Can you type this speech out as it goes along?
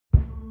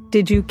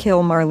Did you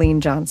kill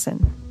Marlene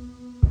Johnson?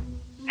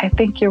 I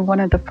think you're one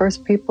of the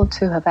first people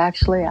to have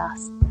actually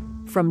asked.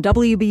 From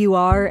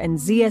WBUR and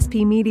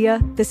ZSP Media,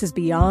 this is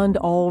Beyond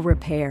All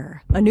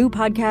Repair, a new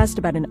podcast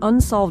about an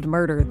unsolved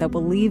murder that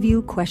will leave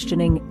you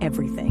questioning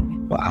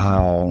everything.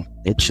 Wow,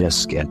 it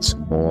just gets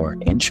more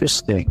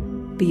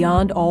interesting.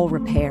 Beyond All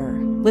Repair.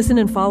 Listen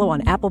and follow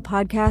on Apple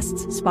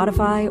Podcasts,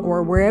 Spotify,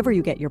 or wherever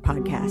you get your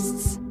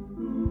podcasts.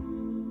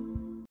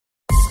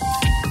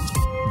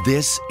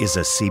 This is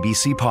a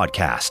CBC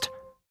podcast.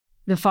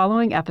 The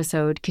following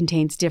episode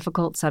contains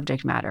difficult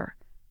subject matter.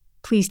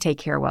 Please take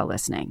care while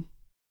listening.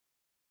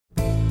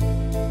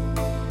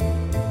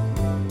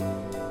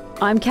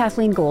 I'm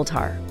Kathleen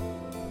Goldhar.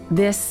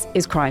 This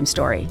is Crime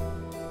Story.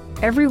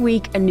 Every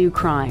week, a new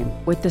crime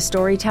with the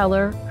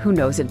storyteller who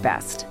knows it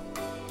best.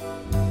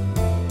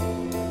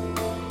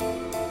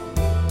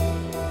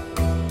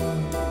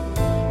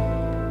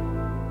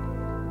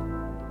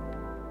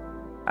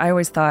 I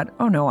always thought,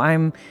 oh no,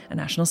 I'm a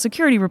national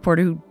security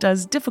reporter who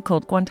does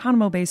difficult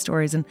Guantanamo Bay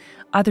stories and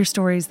other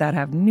stories that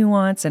have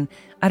nuance, and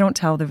I don't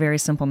tell the very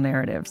simple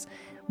narratives.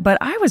 But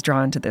I was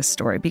drawn to this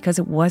story because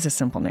it was a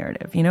simple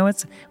narrative. You know,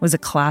 it was a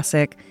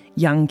classic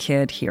young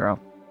kid hero.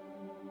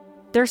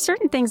 There are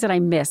certain things that I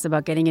miss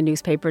about getting a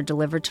newspaper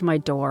delivered to my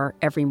door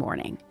every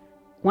morning.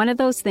 One of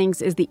those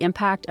things is the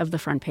impact of the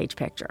front page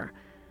picture.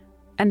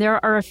 And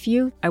there are a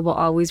few I will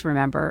always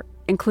remember,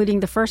 including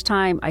the first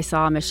time I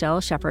saw a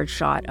Michelle Shepard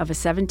shot of a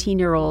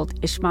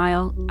 17-year-old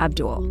Ismail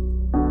Abdul.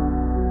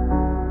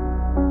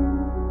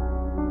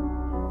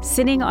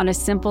 Sitting on a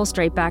simple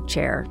straight-back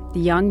chair, the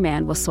young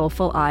man with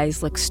soulful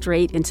eyes look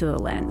straight into the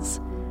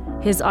lens.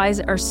 His eyes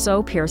are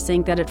so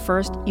piercing that at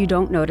first you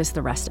don't notice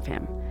the rest of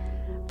him.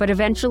 But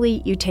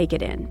eventually you take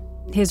it in.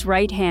 His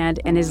right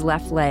hand and his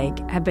left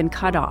leg have been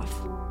cut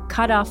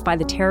off by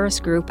the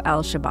terrorist group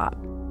Al-Shabaab.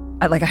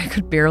 I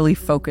could barely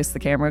focus the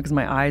camera because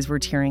my eyes were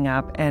tearing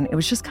up, and it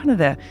was just kind of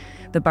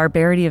the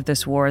barbarity of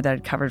this war that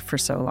I'd covered for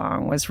so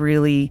long was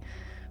really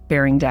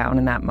bearing down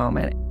in that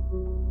moment.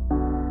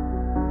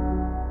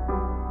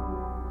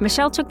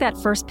 Michelle took that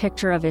first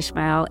picture of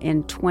Ismail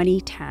in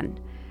 2010,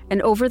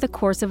 and over the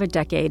course of a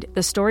decade,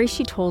 the story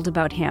she told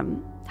about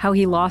him, how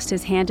he lost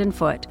his hand and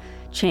foot,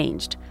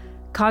 changed,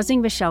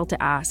 causing Michelle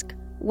to ask,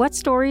 what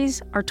stories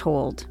are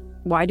told,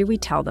 why do we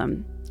tell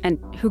them, and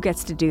who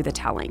gets to do the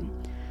telling?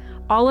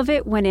 All of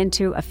it went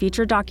into a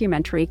feature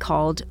documentary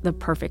called The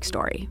Perfect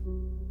Story.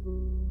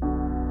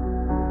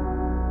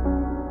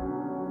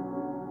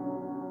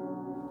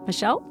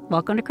 Michelle,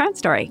 welcome to Crime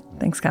Story.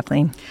 Thanks,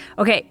 Kathleen.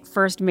 Okay,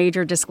 first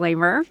major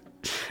disclaimer.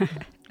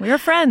 We are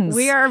friends.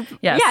 We are,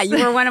 yes. Yeah,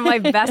 you were one of my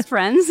best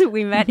friends.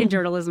 We met in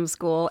journalism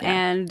school,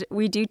 and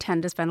we do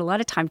tend to spend a lot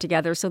of time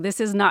together. So this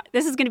is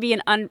going to be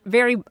an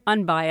very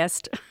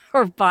unbiased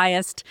or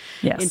biased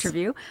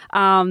interview.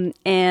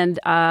 And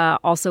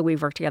also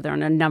we've worked together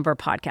on a number of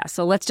podcasts.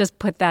 So let's just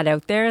put that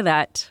out there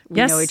that we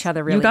know each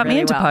other really well. You got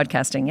me into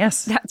podcasting,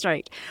 yes. That's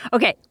right.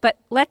 Okay, but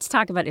let's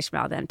talk about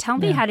Ismail then. Tell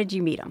me, how did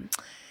you meet him?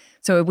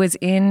 So it was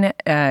in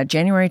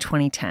January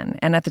 2010.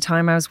 And at the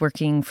time I was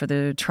working for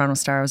the Toronto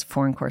Star. I was a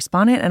foreign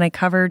correspondent, and I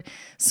covered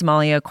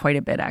Somalia quite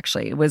a bit,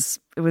 actually. It was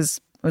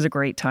a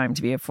great time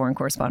to be a foreign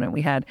correspondent.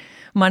 We had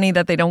money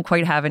that they don't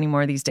quite have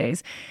anymore these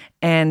days.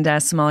 And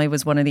Somalia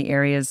was one of the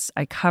areas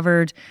I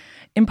covered,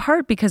 in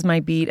part because my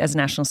beat as a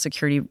national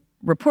security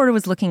reporter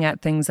was looking at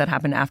things that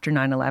happened after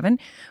 9/11.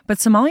 But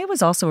Somalia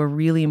was also a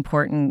really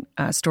important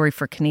story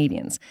for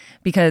Canadians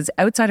because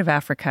outside of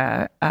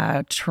Africa,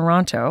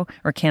 Toronto,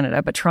 or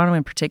Canada, but Toronto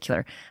in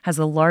particular, has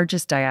the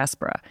largest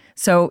diaspora.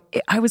 So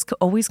I was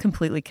always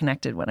completely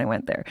connected when I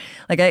went there.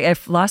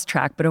 I've lost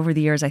track, but over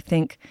the years, I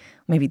think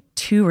maybe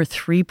 2 or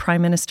 3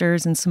 prime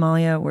ministers in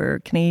Somalia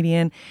were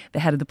Canadian, the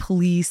head of the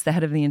police, the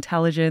head of the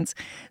intelligence.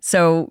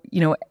 So,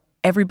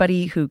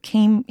 everybody who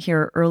came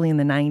here early in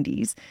the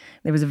 90s,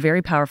 there was a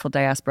very powerful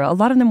diaspora. A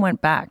lot of them went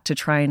back to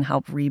try and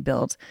help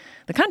rebuild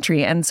the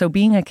country. And so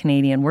being a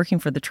Canadian, working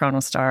for the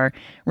Toronto Star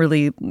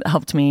really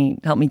helped me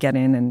get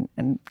in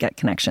and get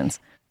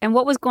connections. And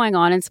what was going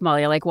on in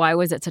Somalia? Why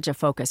was it such a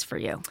focus for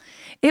you?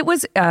 It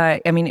was,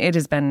 it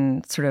has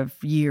been sort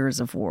of years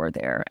of war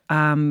there.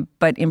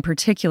 But in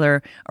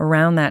particular,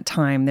 around that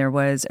time, there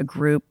was a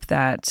group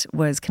that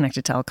was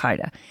connected to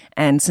Al-Qaeda.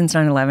 And since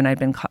 9/11, I'd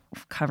been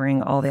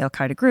covering all the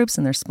Al-Qaeda groups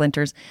and their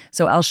splinters.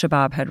 So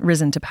Al-Shabaab had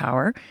risen to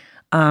power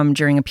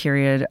during a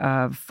period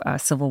of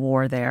civil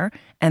war there.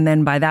 And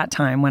then by that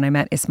time, when I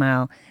met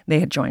Ismail,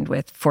 they had joined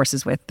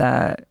forces with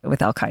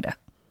Al-Qaeda.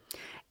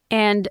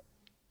 And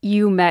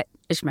you met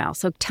Ismail.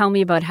 So tell me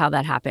about how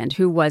that happened.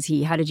 Who was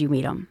he? How did you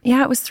meet him?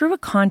 Yeah, it was through a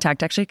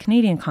contact, actually a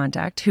Canadian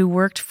contact, who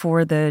worked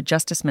for the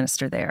justice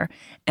minister there.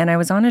 And I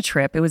was on a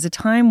trip. It was a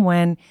time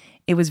when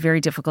it was very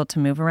difficult to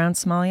move around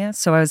Somalia.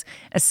 So I was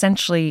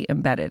essentially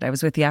embedded. I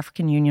was with the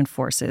African Union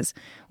forces.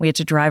 We had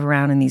to drive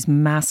around in these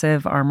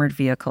massive armored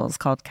vehicles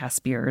called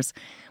Caspirs.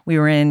 We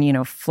were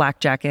in, flak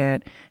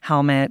jacket,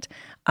 helmet,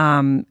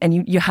 and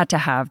you had to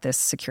have this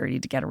security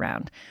to get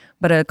around.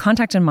 But a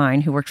contact of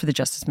mine who worked for the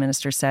justice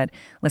minister said,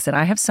 listen,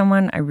 I have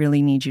someone I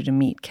really need you to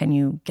meet. Can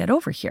you get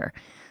over here?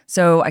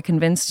 So I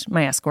convinced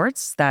my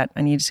escorts that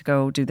I needed to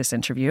go do this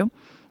interview.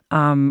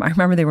 I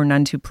remember they were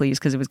none too pleased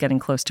because it was getting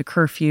close to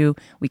curfew.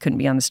 We couldn't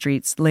be on the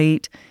streets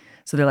late.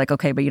 So they're like,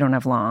 okay, but you don't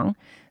have long.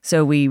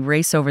 So we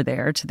race over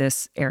there to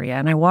this area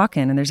and I walk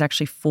in and there's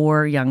actually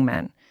 4 young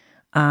men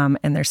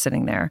and they're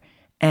sitting there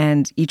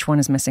and each one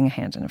is missing a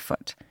hand and a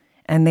foot.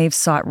 And they've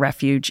sought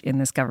refuge in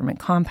this government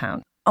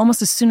compound.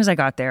 Almost as soon as I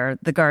got there,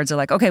 the guards are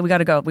like, okay, we got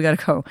to go.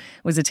 It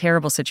was a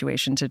terrible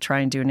situation to try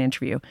and do an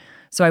interview.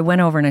 So I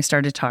went over and I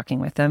started talking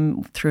with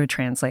them through a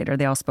translator.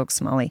 They all spoke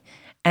Somali.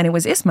 And it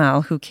was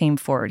Ismail who came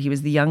forward. He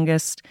was the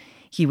youngest.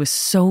 He was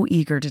so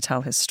eager to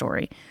tell his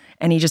story.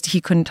 And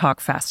he couldn't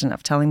talk fast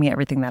enough, telling me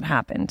everything that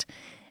happened.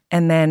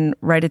 And then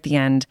right at the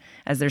end,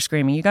 as they're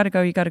screaming, you got to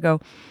go.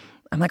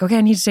 I'm like, okay,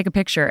 I need to take a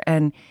picture.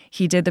 And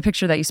he did the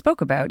picture that you spoke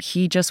about.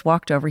 He just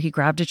walked over, he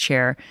grabbed a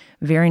chair,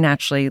 very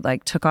naturally,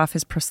 like took off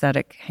his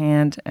prosthetic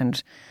hand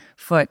and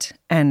foot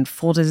and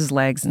folded his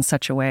legs in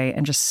such a way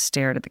and just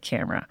stared at the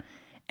camera.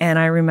 And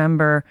I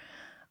remember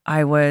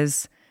I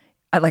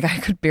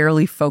could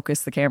barely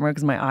focus the camera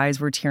because my eyes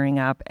were tearing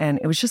up. And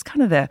it was just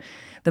kind of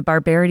the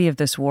barbarity of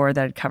this war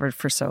that I'd covered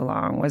for so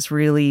long was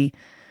really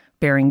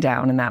bearing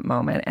down in that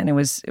moment. And it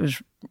was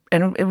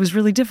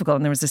really difficult.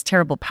 And there was this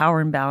terrible power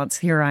imbalance.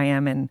 Here I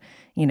am in,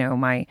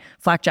 my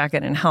flak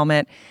jacket and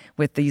helmet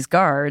with these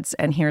guards.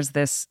 And here's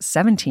this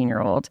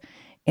 17-year-old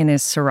in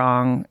his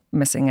sarong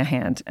missing a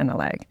hand and a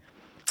leg.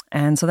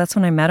 And so that's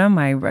when I met him.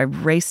 I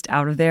raced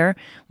out of there.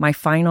 My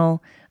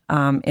final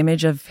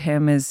image of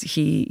him is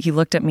he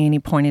looked at me and he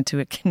pointed to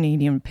a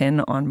Canadian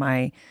pin on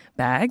my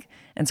bag.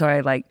 And so I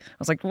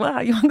was like, wow,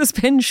 you want this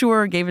pin?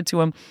 Sure. Gave it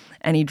to him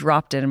and he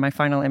dropped it. And my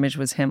final image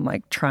was him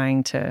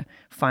trying to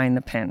find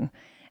the pin.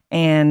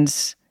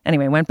 And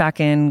anyway, went back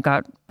in,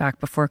 got back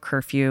before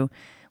curfew,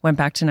 went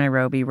back to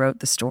Nairobi, wrote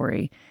the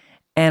story.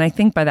 And I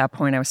think by that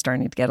point I was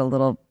starting to get a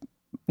little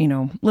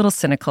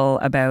cynical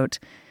about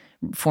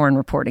foreign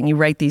reporting. You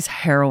write these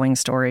harrowing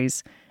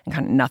stories and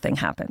kind of nothing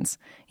happens.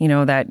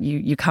 That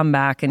you come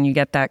back and you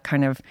get that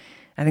kind of,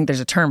 I think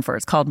there's a term for it.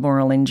 It's called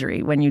moral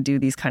injury when you do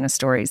these kind of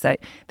stories that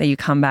you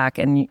come back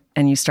and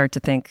you start to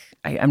think,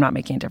 I'm not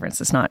making a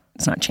difference. It's not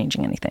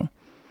changing anything.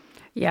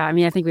 Yeah,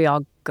 I think we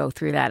all go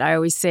through that. I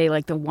always say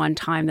the one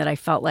time that I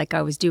felt like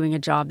I was doing a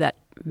job that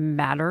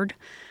mattered,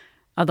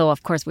 although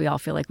of course we all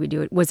feel like we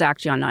do it, was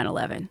actually on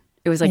 9/11.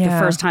 It was the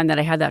first time that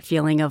I had that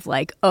feeling of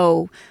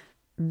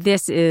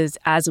this is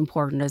as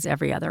important as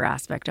every other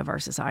aspect of our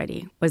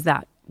society. Was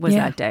that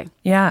day.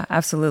 Yeah,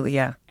 absolutely,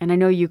 yeah. And I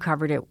know you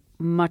covered it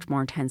much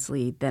more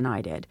intensely than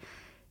I did.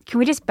 Can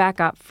we just back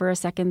up for a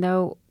second,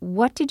 though?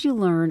 What did you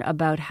learn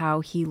about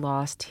how he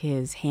lost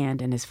his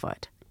hand and his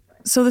foot?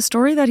 So the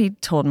story that he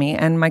told me,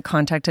 and my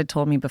contact had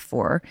told me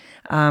before,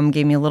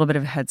 gave me a little bit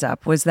of a heads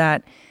up, was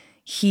that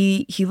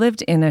he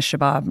lived in a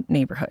Shabab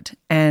neighborhood.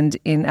 And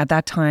at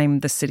that time,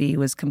 the city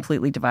was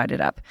completely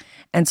divided up.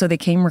 And so they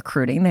came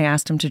recruiting. They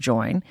asked him to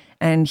join.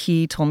 And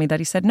he told me that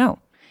he said no.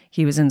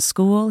 He was in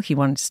school. He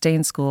wanted to stay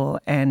in school.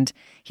 And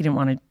he didn't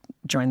want to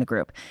join the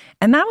group.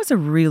 And that was a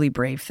really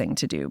brave thing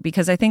to do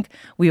because I think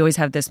we always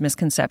have this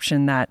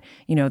misconception that,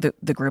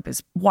 the group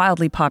is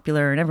wildly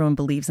popular and everyone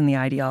believes in the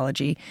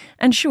ideology.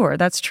 And sure,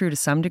 that's true to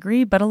some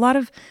degree, but a lot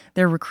of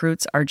their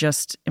recruits are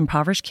just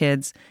impoverished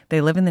kids. They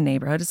live in the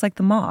neighborhood. It's like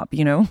the mob,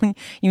 You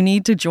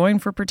need to join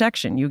for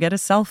protection. You get a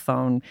cell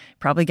phone,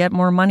 probably get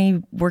more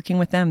money working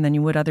with them than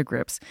you would other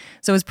groups.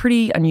 So it was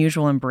pretty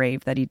unusual and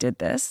brave that he did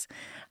this.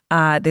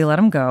 They let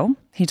him go,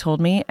 he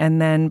told me,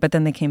 but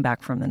then they came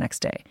back for him the next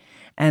day.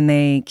 And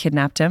they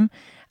kidnapped him.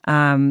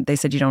 They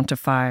said, you don't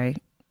defy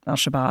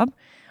al-Shabaab.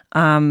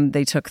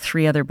 They took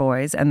 3 other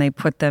boys and they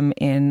put them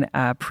in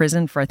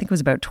prison for, I think it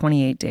was about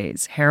 28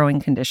 days,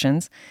 harrowing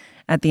conditions.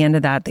 At the end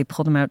of that, they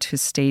pulled him out to a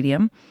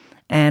stadium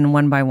and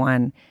one by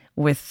one,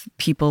 with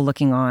people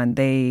looking on,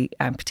 they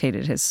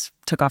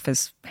took off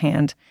his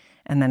hand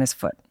and then his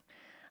foot,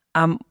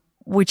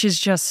 which is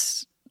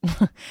just...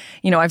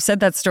 I've said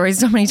that story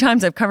so many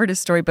times. I've covered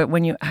his story, but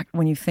when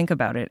you think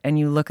about it and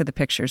you look at the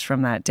pictures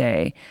from that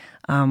day,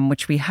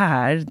 which we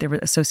had, the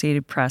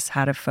Associated Press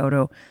had a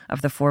photo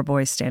of the 4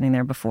 boys standing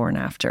there before and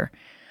after.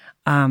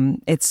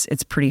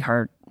 It's pretty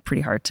hard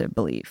to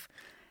believe.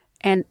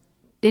 And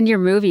in your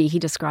movie, he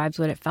describes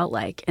what it felt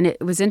like, and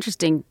it was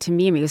interesting to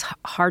me. It was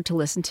hard to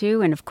listen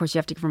to, and of course, you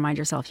have to remind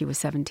yourself he was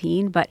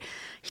 17. But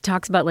he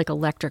talks about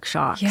electric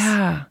shocks.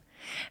 Yeah.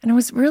 And it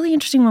was really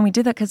interesting when we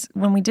did that because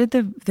when we did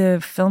the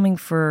filming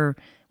for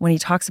when he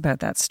talks about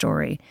that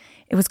story,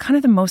 it was kind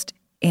of the most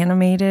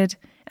animated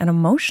and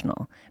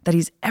emotional that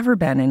he's ever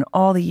been in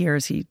all the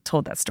years he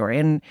told that story.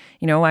 And,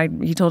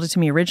 he told it to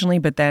me originally,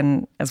 but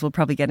then as we'll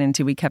probably get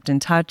into, we kept in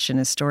touch and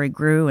his story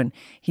grew and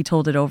he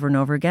told it over and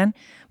over again.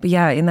 But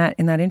yeah, in that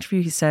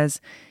interview, he says,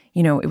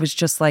 it was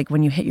just like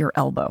when you hit your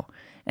elbow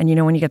and,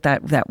 when you get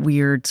that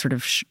weird sort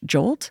of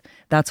jolt,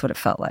 that's what it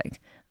felt like.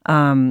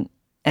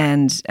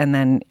 And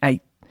then I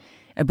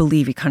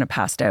believe he kind of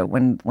passed out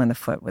when the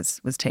foot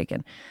was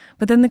taken.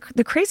 But then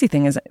the crazy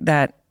thing is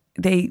that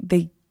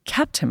they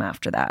kept him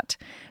after that.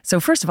 So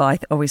first of all, I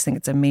always think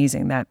it's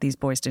amazing that these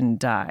boys didn't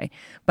die.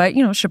 But,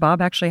 Shabab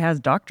actually has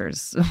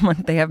doctors.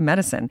 They have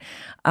medicine.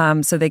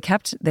 So they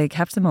kept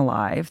them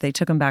alive. They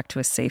took him back to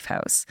a safe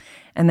house.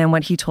 And then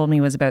what he told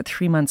me was about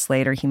 3 months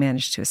later, he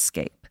managed to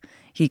escape.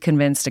 He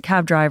convinced a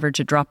cab driver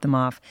to drop them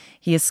off.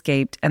 He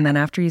escaped. And then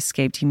after he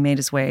escaped, he made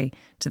his way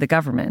to the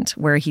government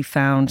where he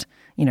found,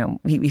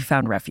 he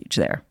found refuge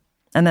there.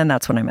 And then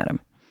that's when I met him.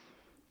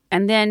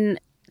 And then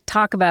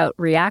talk about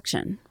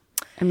reaction.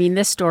 I mean,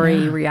 this story,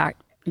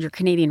 your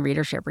Canadian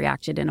readership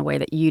reacted in a way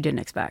that you didn't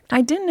expect.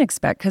 I didn't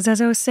expect, because as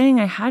I was saying,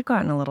 I had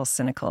gotten a little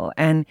cynical.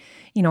 And,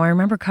 I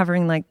remember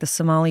covering like the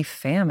Somali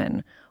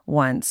famine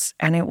once,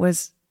 and it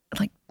was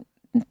like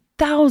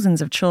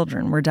thousands of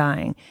children were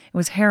dying. It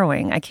was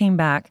harrowing. I came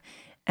back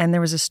and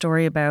there was a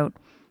story about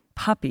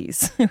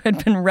puppies who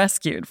had been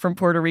rescued from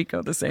Puerto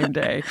Rico the same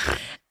day.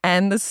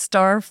 And the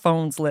Star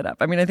phones lit up.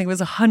 I mean, I think it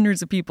was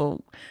hundreds of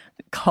people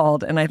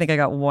called, and I think I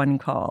got one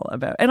call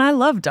about, and I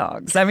love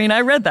dogs. I mean,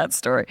 I read that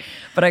story,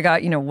 but I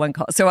got, one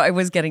call. So I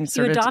was getting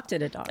sort of... You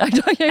adopted a dog.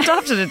 I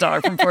adopted a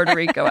dog from Puerto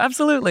Rico.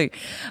 Absolutely.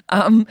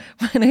 But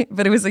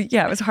it was, it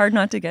was hard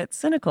not to get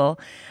cynical.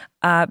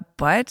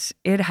 But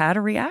it had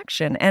a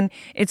reaction. And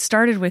it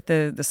started with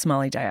the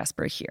Somali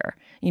diaspora here.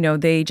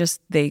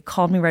 They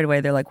called me right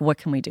away. They're like, what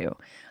can we do?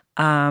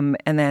 And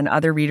then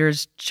other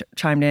readers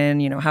chimed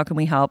in, how can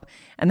we help?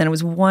 And then it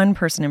was one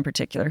person in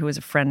particular who was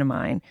a friend of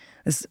mine,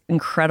 this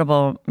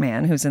incredible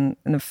man who's in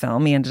the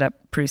film. He ended up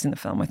producing the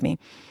film with me.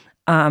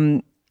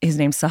 His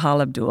name's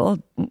Sahal Abdul,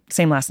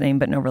 same last name,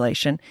 but no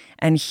relation.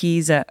 And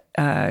he's a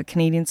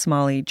Canadian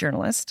Somali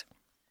journalist.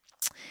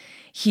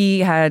 He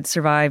had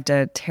survived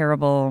a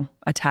terrible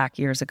attack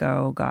years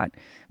ago, got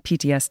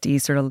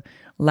PTSD, sort of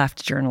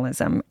left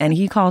journalism. And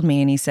he called me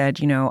and he said,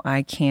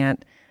 I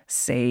can't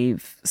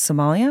save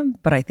Somalia,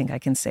 but I think I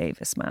can save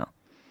Ismail.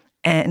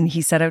 And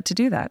he set out to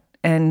do that.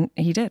 And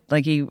he did.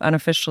 Like, he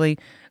unofficially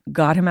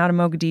got him out of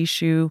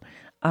Mogadishu,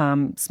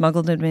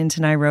 smuggled him into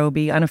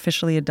Nairobi,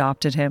 unofficially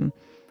adopted him.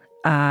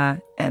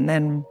 And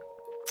then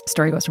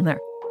story goes from there.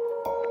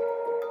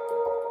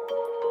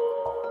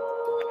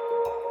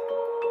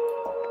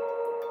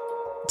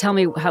 Tell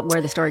me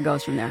where the story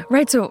goes from there.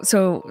 Right. So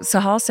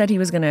Sahal said he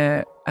was going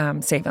to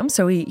save him.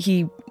 So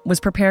he was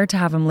prepared to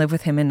have him live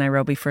with him in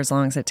Nairobi for as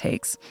long as it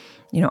takes.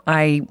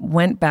 I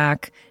went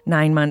back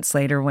 9 months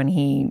later when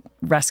he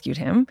rescued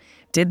him,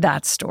 did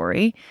that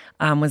story,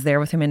 was there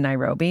with him in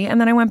Nairobi. And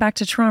then I went back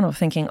to Toronto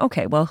thinking,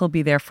 okay, well, he'll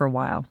be there for a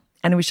while.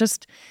 And it was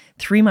just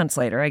 3 months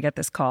later, I get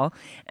this call.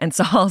 And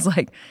Sahal's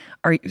like,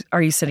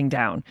 are you sitting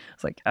down? I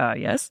was like,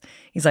 yes.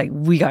 He's like,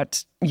 we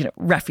got,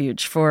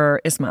 refuge for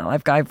Ismail.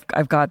 I've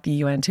got the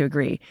UN to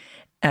agree,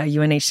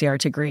 UNHCR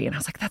to agree. And I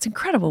was like, that's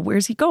incredible.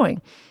 Where's he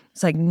going?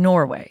 It's like,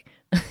 Norway.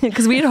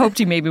 Because we had hoped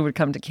he maybe would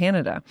come to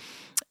Canada.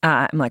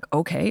 I'm like,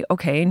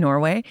 okay,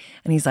 Norway.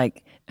 And he's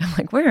like, I'm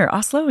like, where?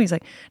 Oslo? He's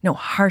like, no,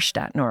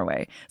 Harstad,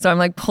 Norway. So I'm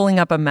like pulling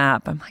up a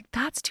map. I'm like,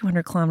 that's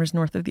 200 kilometers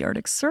north of the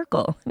Arctic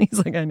Circle. And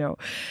he's like, I know.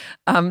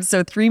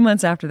 So 3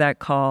 months after that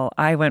call,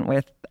 I went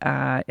with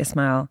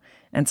Ismail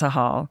and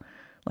Sahal,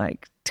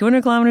 like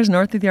 200 kilometers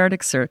north of the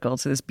Arctic Circle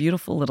to this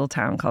beautiful little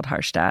town called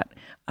Harstad.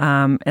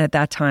 And at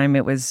that time,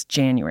 it was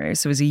January.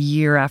 So it was a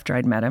year after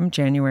I'd met him.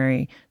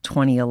 January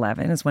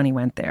 2011 is when he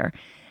went there.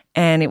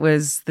 And it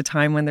was the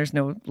time when there's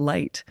no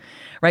light,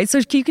 right?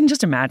 So you can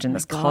just imagine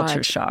this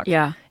culture shock.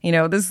 Yeah.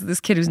 This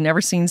kid who's never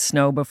seen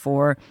snow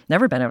before,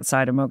 never been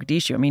outside of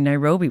Mogadishu. I mean,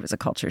 Nairobi was a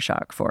culture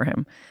shock for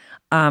him.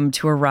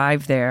 To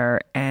arrive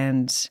there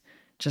and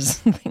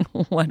just think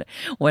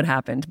what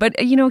happened. But,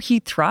 he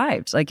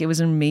thrived. Like, it was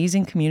an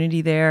amazing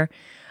community there.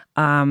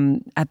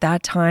 At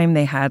that time,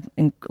 they had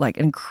an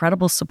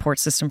incredible support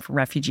system for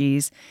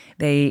refugees.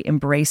 They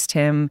embraced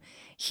him.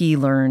 He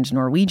learned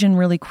Norwegian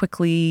really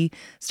quickly,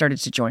 started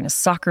to join a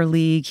soccer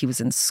league. He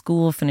was in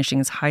school, finishing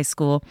his high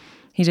school.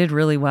 He did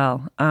really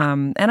well.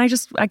 And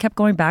I kept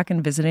going back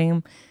and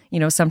visiting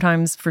him,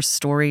 sometimes for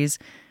stories.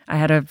 I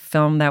had a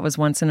film that was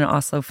once in an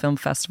Oslo Film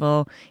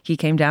Festival. He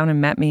came down and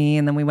met me,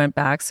 and then we went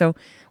back. So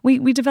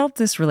we developed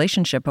this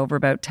relationship over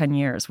about 10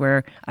 years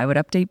where I would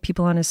update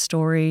people on his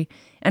story,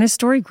 and his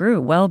story grew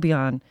well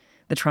beyond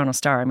the Toronto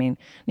Star. I mean,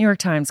 New York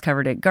Times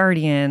covered it,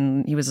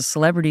 Guardian. He was a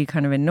celebrity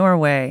kind of in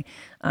Norway.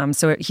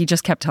 So he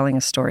just kept telling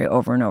his story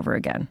over and over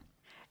again.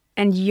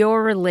 And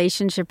your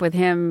relationship with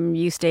him,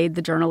 you stayed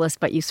the journalist,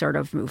 but you sort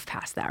of moved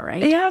past that,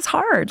 right? Yeah, it's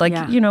hard.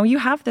 You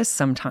have this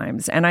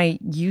sometimes. And I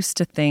used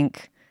to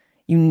think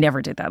you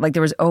never did that. Like,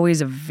 there was always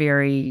a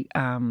very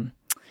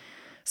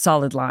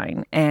solid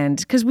line. And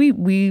because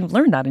we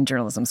learned that in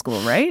journalism school,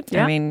 right?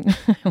 Yeah. I mean,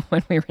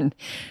 when we were in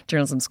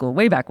journalism school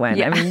way back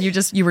when, I mean,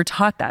 you were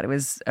taught that. It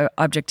was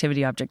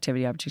objectivity.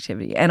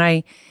 And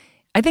I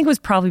think it was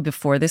probably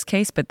before this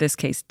case, but this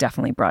case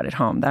definitely brought it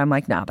home that I'm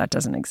like, no, that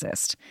doesn't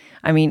exist.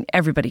 I mean,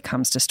 everybody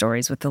comes to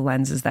stories with the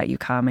lenses that you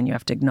come, and you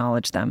have to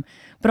acknowledge them.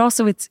 But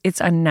also it's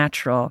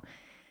unnatural,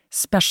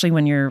 especially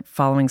when you're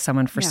following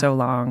someone for so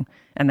long.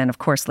 And then, of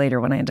course, later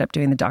when I ended up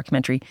doing the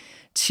documentary,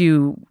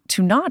 to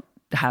not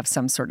have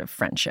some sort of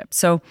friendship.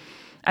 So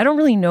I don't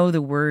really know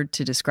the word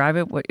to describe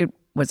it.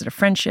 was it a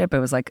friendship? It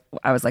was like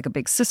I was like a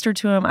big sister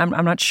to him.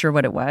 I'm not sure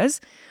what it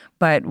was,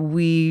 but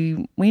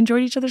we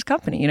enjoyed each other's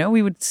company.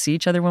 We would see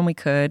each other when we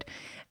could,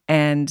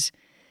 and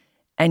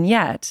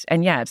yet,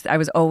 I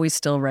was always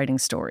still writing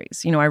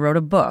stories. I wrote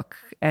a book,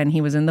 and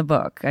he was in the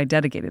book. I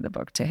dedicated the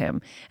book to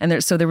him, and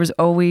there was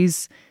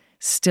always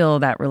still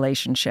that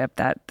relationship,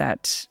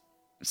 that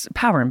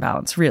power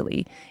imbalance,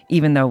 really,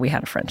 even though we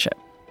had a friendship.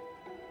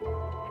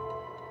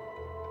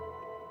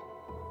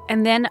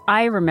 And then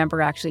I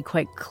remember actually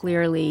quite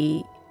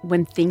clearly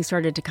when things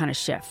started to kind of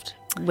shift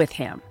with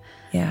him.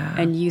 Yeah.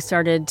 And you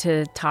started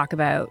to talk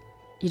about,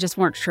 you just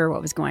weren't sure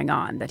what was going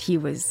on, that he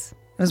was...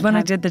 It was when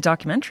I did the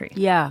documentary.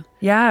 Yeah.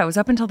 Yeah, it was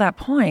up until that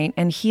point,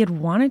 and he had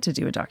wanted to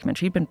do a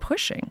documentary. He'd been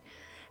pushing.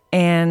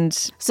 And...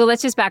 So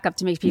let's just back up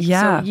to make people...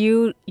 Yeah.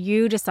 So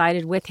you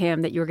decided with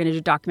him that you were going to do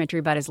a documentary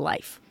about his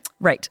life.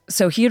 Right.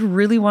 So he had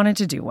really wanted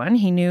to do one.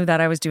 He knew that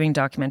I was doing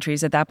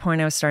documentaries. At that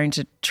point, I was starting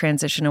to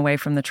transition away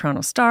from the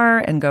Toronto Star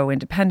and go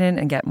independent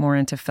and get more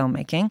into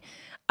filmmaking.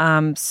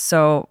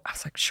 So I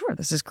was like, sure,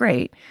 this is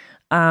great.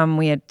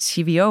 We had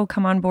TVO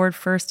come on board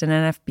first and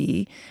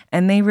NFB,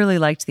 and they really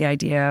liked the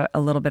idea, a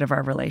little bit of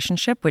our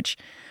relationship, which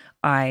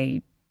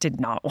I did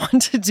not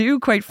want to do,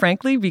 quite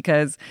frankly,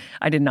 because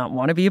I did not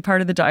want to be a part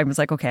of the I was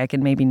like, okay, I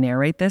can maybe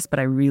narrate this, but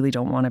I really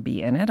don't want to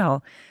be in it.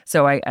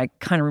 So I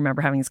kind of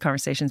remember having these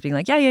conversations being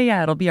like,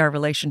 yeah, it'll be our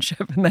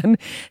relationship. And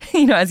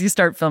then, as you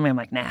start filming, I'm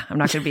like, nah, I'm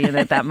not going to be in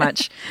it that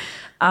much.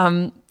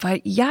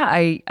 But yeah,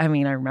 I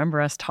mean, I remember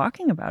us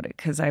talking about it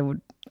because I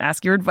would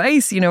ask your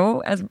advice,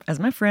 as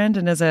my friend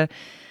and as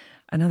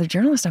another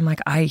journalist. I'm like,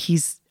 I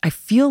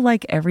feel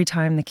like every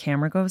time the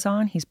camera goes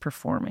on, he's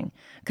performing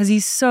because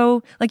he's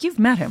so, like, you've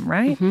met him,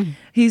 right? Mm-hmm.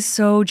 He's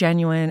so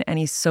genuine and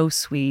he's so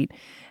sweet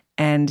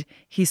and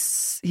he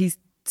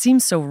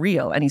seems so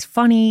real and he's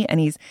funny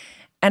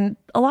and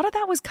a lot of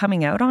that was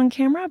coming out on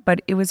camera,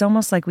 but it was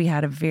almost like we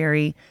had a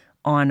very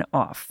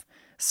on-off.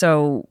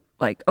 So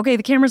like, okay,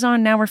 the camera's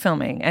on, now we're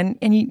filming. And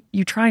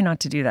you try not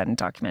to do that in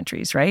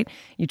documentaries, right?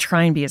 You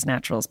try and be as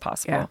natural as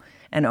possible. Yeah.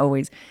 And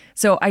always.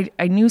 So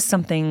I knew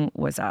something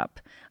was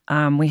up.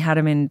 We had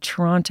him in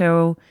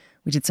Toronto.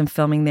 We did some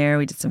filming there.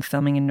 We did some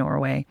filming in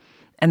Norway.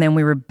 And then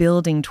we were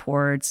building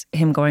towards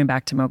him going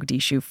back to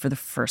Mogadishu for the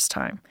first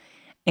time.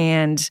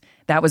 And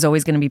that was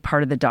always going to be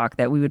part of the doc,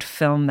 that we would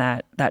film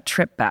that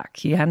trip back.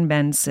 He hadn't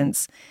been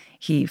since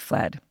he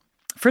fled.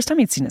 First time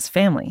he'd seen his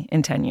family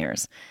in 10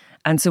 years.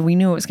 And so we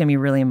knew it was going to be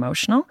really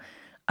emotional.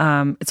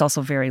 It's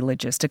also very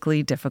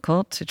logistically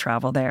difficult to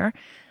travel there.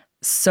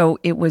 So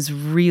it was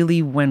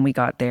really when we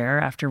got there,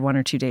 after 1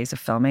 or 2 days of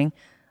filming,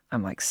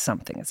 I'm like,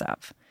 something is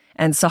up.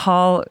 And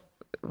Sahal,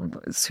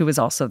 who was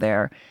also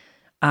there,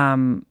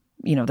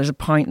 there's a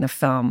point in the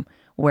film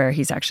where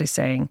he's actually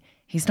saying,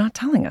 he's not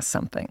telling us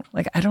something.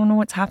 Like, I don't know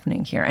what's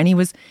happening here. And he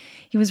was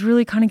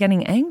really kind of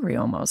getting angry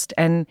almost.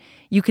 And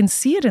you can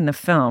see it in the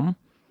film.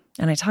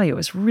 And I tell you, it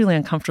was really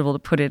uncomfortable to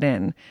put it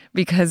in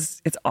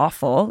because it's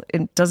awful.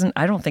 I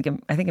think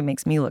it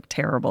makes me look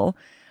terrible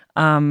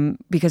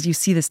because you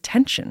see this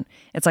tension.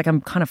 It's like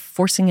I'm kind of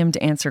forcing him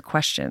to answer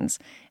questions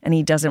and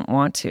he doesn't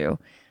want to.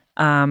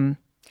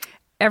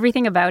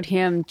 Everything about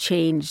him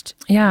changed.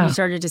 Yeah. You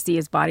started to see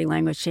his body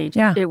language change.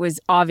 Yeah. It was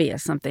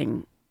obvious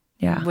something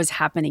was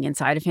happening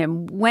inside of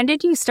him. When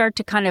did you start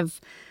to kind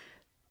of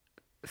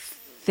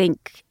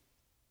think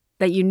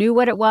that you knew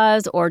what it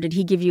was, or did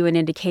he give you an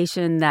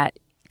indication that,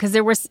 because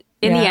there was,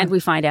 in the end we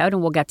find out,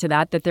 and we'll get to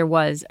that there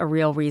was a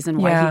real reason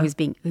why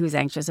he was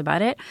anxious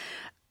about it.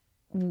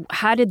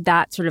 How did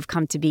that sort of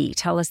come to be?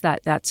 Tell us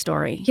that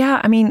story. Yeah,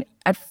 I mean,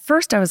 at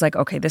first I was like,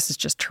 okay, this is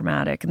just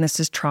traumatic and this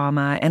is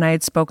trauma. And I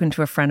had spoken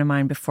to a friend of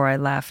mine before I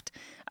left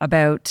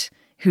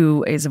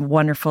who is a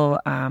wonderful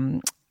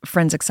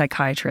forensic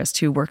psychiatrist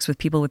who works with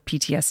people with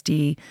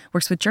PTSD,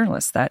 works with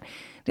journalists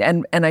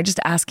and I just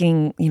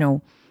asking,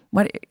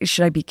 what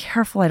should I be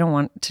careful? I don't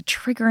want to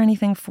trigger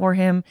anything for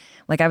him.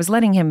 Like, I was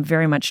letting him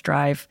very much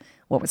drive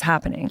what was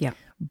happening. Yeah.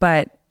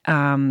 But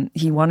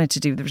he wanted to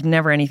do, there was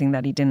never anything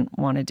that he didn't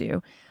want to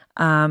do.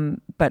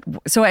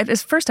 So at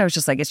first I was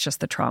just like, it's just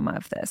the trauma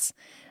of this.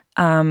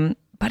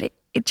 But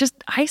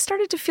I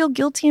started to feel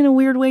guilty in a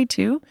weird way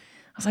too.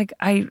 I was like,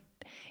 I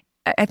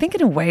think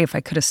in a way, if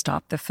I could have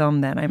stopped the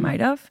film then I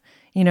might have,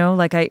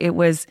 it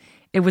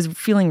was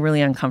feeling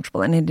really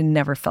uncomfortable, and it had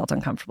never felt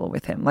uncomfortable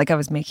with him. Like I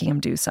was making him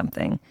do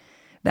something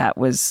that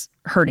was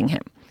hurting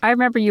him. I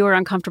remember you were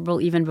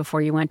uncomfortable even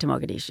before you went to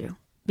Mogadishu,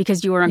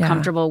 because you were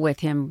uncomfortable with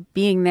him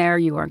being there.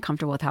 You were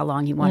uncomfortable with how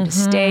long he wanted to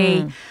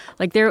stay.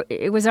 Like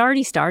it was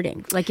already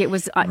starting. Like it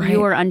was, you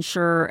were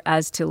unsure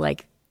as to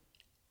like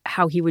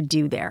how he would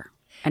do there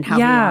and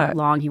how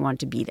long he wanted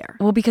to be there.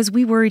 Well, because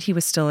we worried he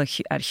was still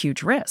at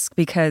huge risk,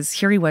 because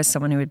here he was,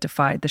 someone who had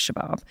defied the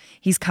Shabab.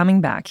 He's coming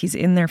back. He's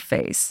in their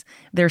face.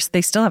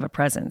 They still have a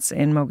presence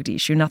in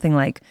Mogadishu, nothing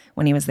like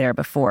when he was there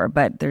before,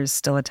 but there's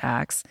still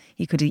attacks.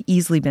 He could have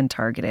easily been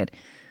targeted.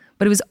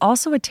 But it was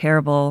also a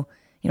terrible,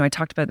 I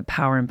talked about the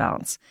power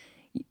imbalance.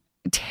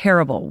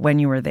 Terrible when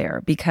you were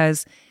there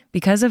because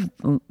of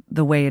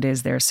the way it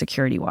is there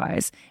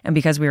security-wise, and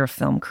because we were a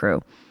film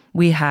crew.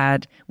 We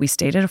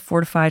stayed at a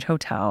fortified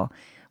hotel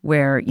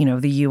where, you know,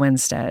 the UN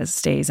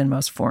stays and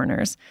most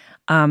foreigners.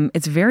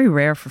 It's very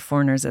rare for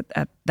foreigners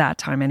at that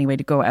time anyway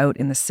to go out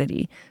in the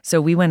city. So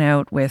we went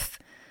out with,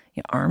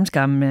 you know, armed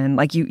gunmen.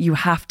 Like you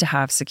have to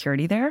have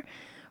security there.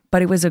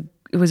 But it was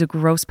a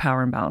gross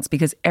power imbalance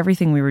because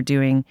everything we were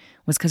doing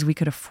was because we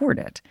could afford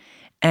it.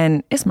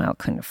 And Ismail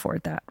couldn't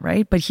afford that,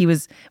 right? But he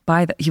was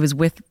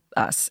with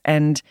us.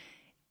 And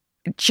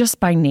just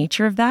by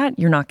nature of that,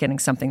 you're not getting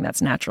something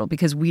that's natural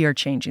because we are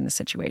changing the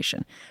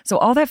situation. So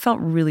all that felt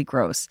really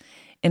gross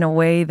in a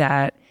way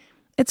that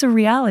it's a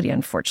reality,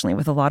 unfortunately,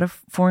 with a lot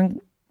of foreign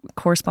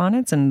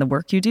correspondents and the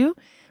work you do.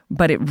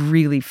 But it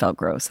really felt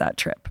gross, that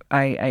trip.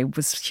 I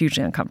was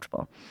hugely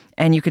uncomfortable.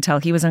 And you could tell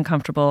he was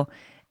uncomfortable.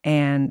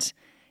 And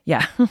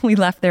yeah, we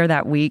left there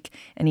that week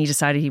and he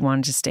decided he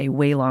wanted to stay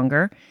way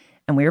longer.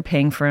 And we were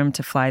paying for him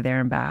to fly there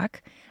and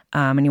back.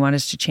 And he wanted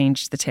us to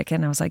change the ticket.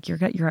 And I was like, you're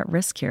at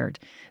risk here.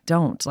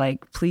 Don't.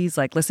 Like, please,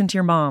 like, listen to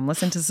your mom.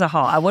 Listen to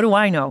Sahal. What do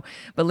I know?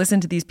 But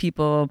listen to these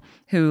people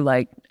who,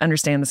 like,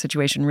 understand the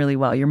situation really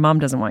well. Your mom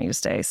doesn't want you to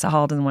stay.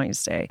 Sahal doesn't want you to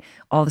stay.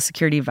 All the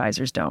security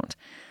advisors don't.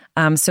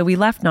 So we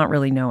left not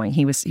really knowing.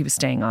 He was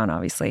staying on,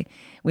 obviously.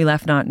 We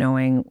left not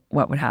knowing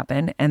what would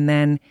happen. And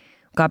then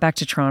got back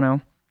to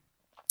Toronto.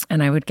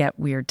 And I would get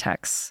weird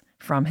texts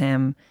from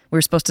him. We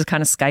were supposed to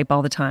kind of Skype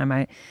all the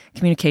time.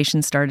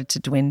 Communication started to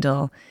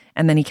dwindle.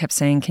 And then he kept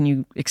saying, can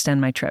you extend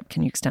my trip?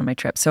 Can you extend my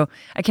trip? So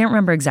I can't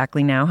remember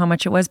exactly now how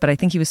much it was, but I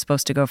think he was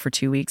supposed to go for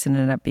 2 weeks and it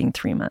ended up being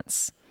 3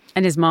 months.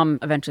 And his mom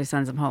eventually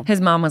sends him home.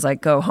 His mom was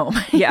like, go home.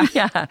 Yeah.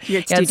 Yeah.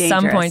 It's too dangerous. At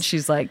some point,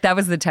 she's like, that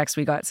was the text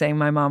we got saying,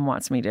 my mom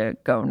wants me to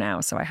go now,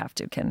 so I have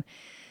to. Can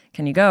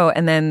you go?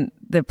 And then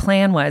the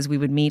plan was we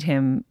would meet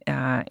him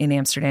in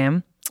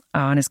Amsterdam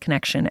on his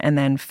connection and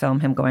then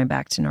film him going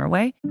back to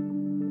Norway.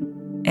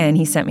 And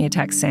he sent me a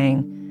text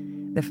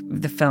saying,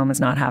 the film is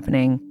not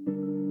happening.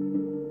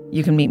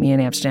 You can meet me in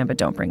Amsterdam, but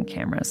don't bring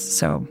cameras.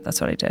 So that's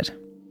what I did.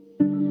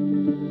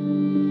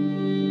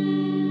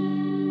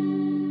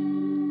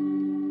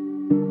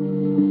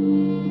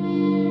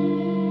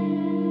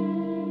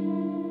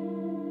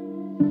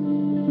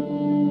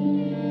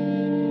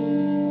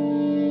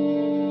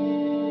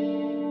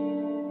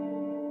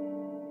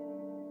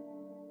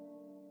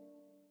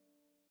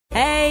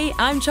 Hey,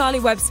 I'm Charlie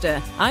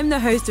Webster. I'm the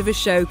host of a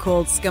show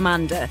called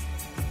Scamander.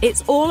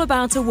 It's all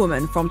about a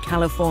woman from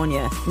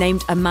California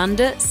named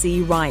Amanda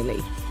C. Riley,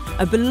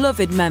 a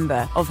beloved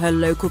member of her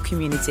local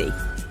community,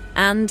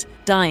 and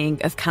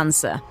dying of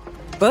cancer.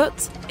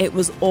 But it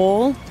was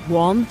all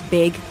one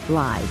big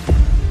lie.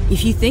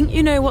 If you think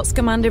you know what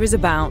Scamander is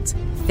about,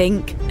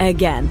 think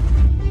again.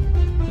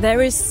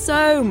 There is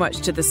so much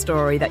to the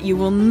story that you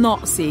will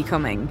not see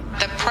coming.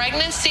 The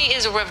pregnancy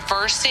is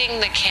reversing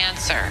the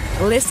cancer.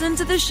 Listen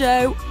to the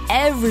show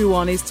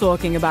everyone is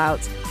talking about.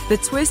 The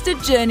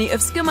Twisted Journey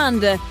of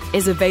Scamander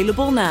is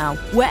available now,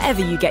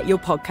 wherever you get your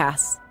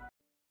podcasts.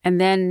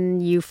 And then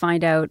you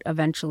find out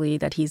eventually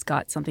that he's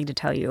got something to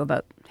tell you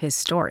about his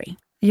story.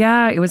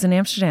 Yeah, it was in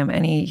Amsterdam.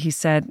 And he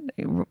said,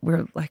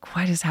 we're like,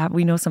 what is happening?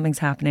 We know something's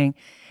happening.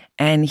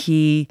 And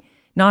he,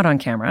 not on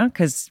camera,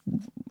 because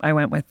I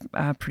went with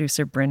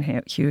producer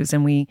Bryn Hughes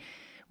and we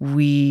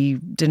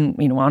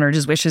didn't, honored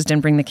his wishes,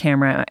 didn't bring the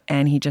camera.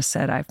 And he just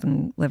said, I've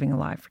been living a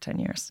lie for 10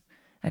 years.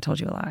 I told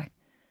you a lie.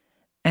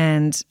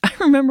 And I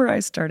remember I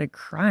started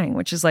crying,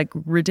 which is like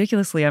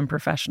ridiculously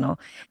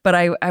unprofessional. But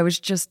I was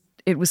just,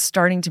 it was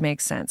starting to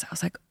make sense. I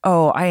was like,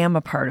 oh, I am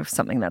a part of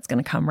something that's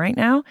going to come right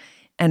now.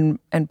 And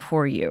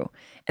poor you.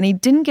 And he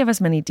didn't give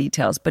us many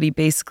details, but he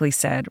basically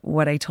said,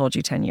 what I told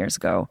you 10 years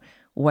ago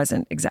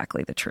wasn't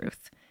exactly the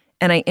truth.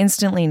 And I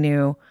instantly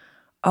knew,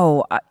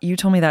 oh, you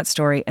told me that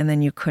story and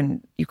then you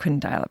couldn't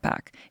dial it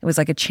back. It was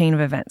like a chain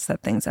of events,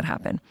 things that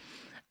happened.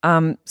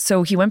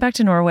 So he went back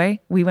to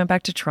Norway. We went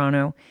back to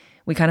Toronto.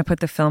 We kind of put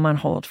the film on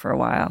hold for a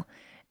while.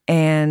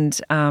 And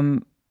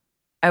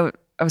I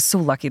was so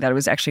lucky that it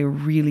was actually a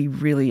really,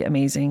 really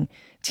amazing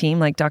team.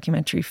 Like,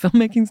 documentary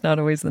filmmaking is not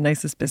always the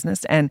nicest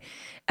business. And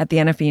at the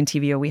NFB and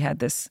TVO, we had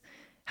this,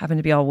 happened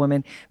to be all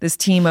women, this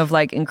team of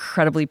like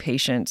incredibly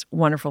patient,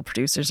 wonderful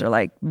producers are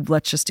like,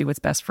 let's just do what's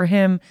best for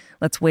him.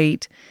 Let's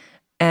wait.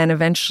 And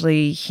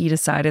eventually he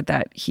decided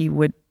that he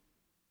would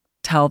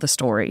tell the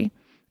story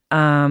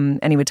and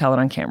he would tell it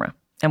on camera.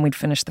 And we'd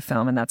finish the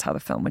film and that's how the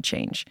film would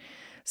change.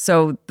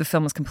 So the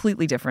film was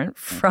completely different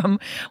from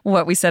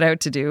what we set out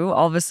to do.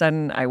 All of a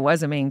sudden, I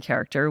was a main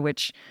character,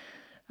 which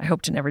I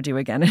hope to never do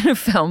again in a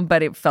film,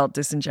 but it felt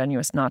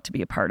disingenuous not to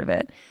be a part of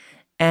it.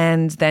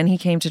 And then he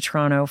came to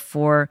Toronto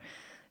for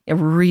a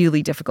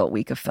really difficult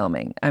week of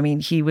filming. I mean,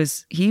 he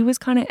was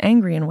kind of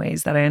angry in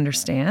ways that I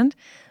understand.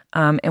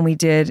 And we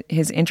did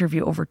his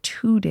interview over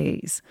 2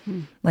 days.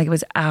 Like, it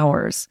was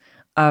hours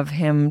of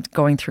him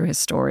going through his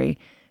story,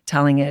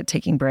 telling it,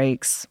 taking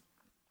breaks.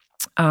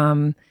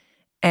 And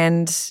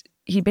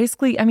he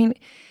basically, I mean,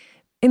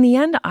 in the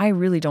end, I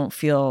really don't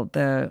feel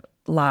the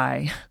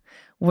lie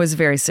was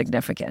very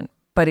significant,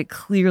 but it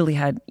clearly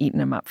had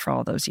eaten him up for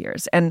all those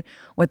years. And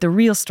what the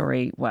real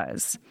story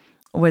was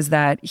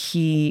that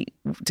he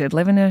did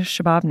live in a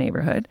Shabab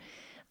neighborhood.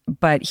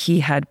 but he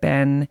had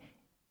been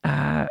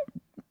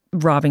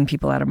robbing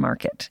people at a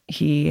market.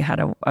 He had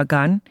a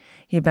gun.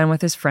 He had been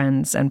with his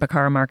friends, and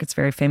Bakara Market's a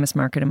very famous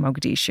market in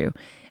Mogadishu.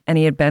 And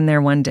he had been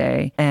there one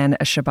day, and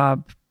a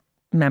Shabab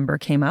member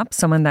came up,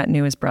 someone that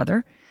knew his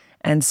brother,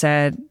 and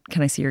said,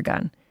 "Can I see your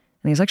gun?"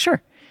 And he's like,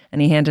 "Sure."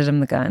 And he handed him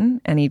the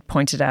gun, and he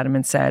pointed at him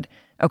and said,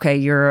 "Okay,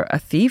 you're a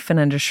thief, and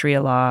under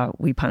Sharia law,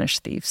 we punish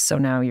thieves. So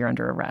now you're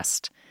under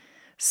arrest."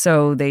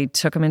 So they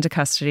took him into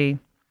custody.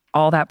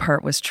 All that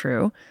part was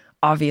true.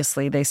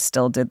 Obviously, they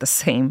still did the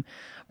same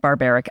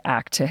barbaric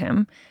act to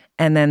him.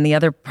 And then the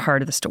other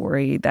part of the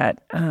story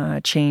that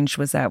changed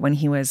was that when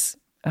he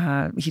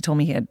told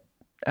me he had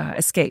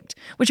escaped,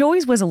 which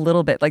always was a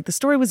little bit, like the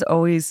story was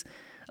always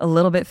a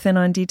little bit thin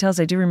on details.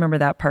 I do remember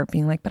that part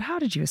being like, but how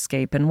did you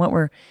escape? And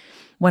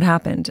what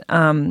happened?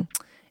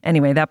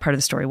 Anyway, that part of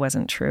the story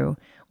wasn't true.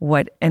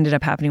 What ended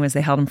up happening was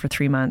they held him for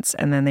 3 months,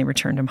 and then they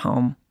returned him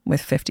home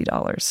with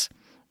 $50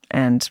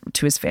 and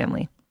to his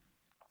family.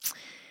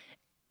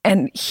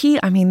 And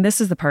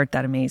this is the part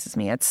that amazes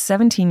me. At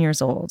 17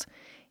 years old,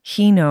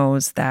 he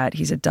knows that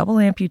he's a double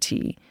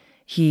amputee.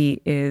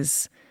 He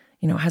is,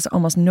 has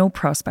almost no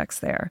prospects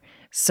there.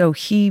 So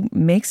he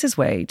makes his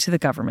way to the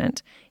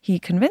government. He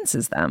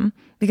convinces them,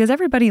 because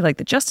everybody, like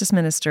the justice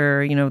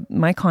minister,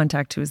 my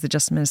contact who is the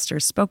justice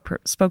minister's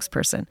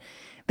spokesperson,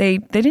 they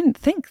didn't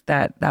think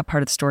that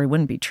part of the story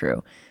wouldn't be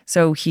true.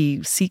 So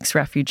he seeks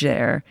refuge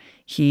there.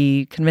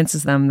 He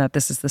convinces them that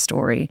this is the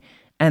story.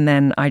 And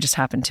then I just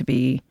happen to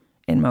be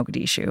in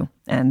Mogadishu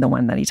and the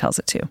one that he tells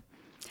it to.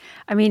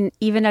 I mean,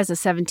 even as a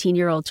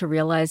 17-year-old, to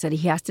realize that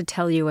he has to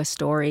tell you a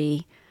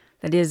story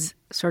that is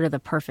sort of the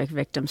perfect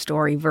victim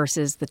story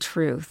versus the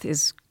truth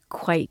is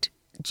quite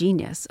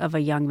genius of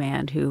a young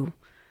man who...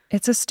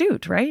 It's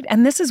astute, right?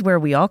 And this is where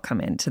we all come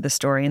into the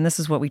story. And this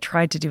is what we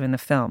tried to do in the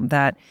film,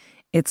 that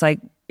it's like,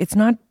 it's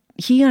not...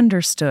 He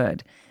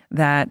understood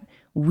that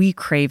we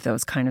crave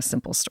those kind of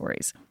simple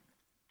stories.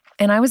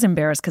 And I was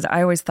embarrassed because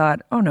I always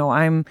thought, oh no,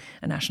 I'm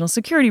a national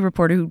security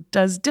reporter who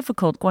does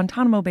difficult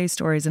Guantanamo-based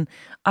stories and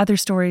other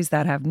stories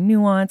that have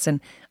nuance,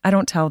 and I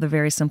don't tell the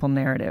very simple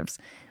narratives.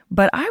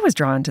 But I was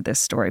drawn to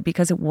this story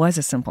because it was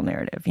a simple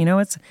narrative.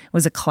 It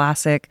was a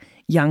classic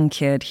young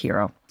kid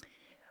hero.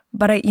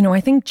 But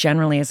I think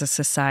generally as a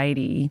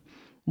society,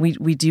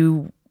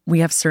 we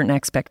have certain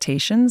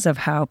expectations of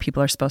how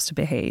people are supposed to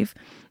behave.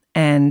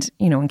 And,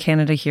 in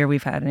Canada here,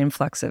 we've had an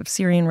influx of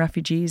Syrian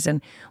refugees,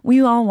 and we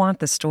all want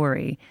the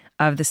story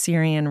of the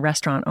Syrian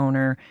restaurant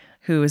owner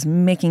who is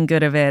making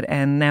good of it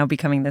and now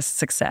becoming this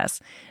success.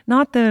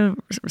 Not the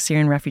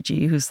Syrian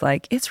refugee who's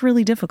like, it's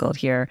really difficult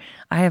here.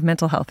 I have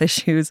mental health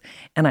issues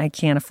and I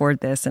can't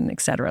afford this, and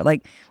et cetera.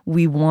 Like,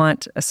 we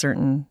want a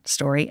certain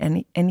story.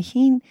 And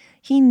he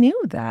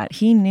knew that.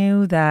 He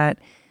knew that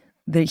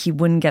he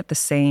wouldn't get the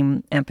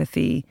same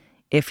empathy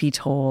if he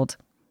told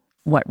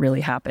what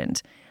really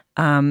happened.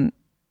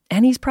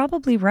 And he's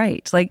probably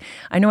right. Like,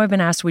 I know I've been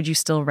asked, would you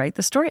still write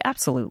the story?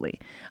 Absolutely.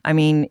 I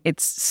mean,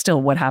 it's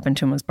still, what happened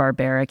to him was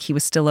barbaric. He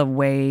was still a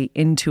way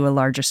into a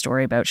larger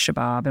story about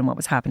Shabab and what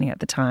was happening at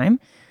the time.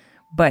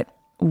 But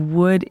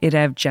would it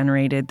have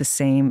generated the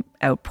same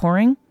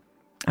outpouring?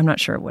 I'm not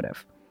sure it would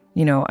have.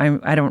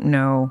 I don't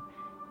know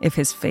if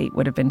his fate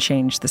would have been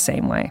changed the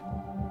same way.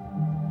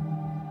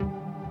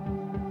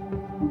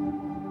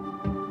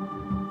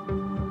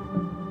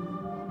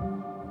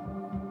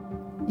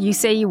 You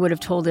say you would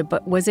have told it,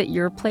 but was it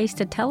your place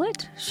to tell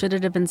it? Should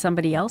it have been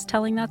somebody else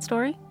telling that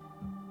story?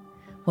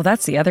 Well,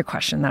 that's the other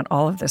question that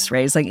all of this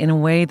raised. Like, in a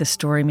way, the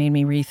story made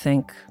me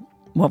rethink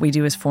what we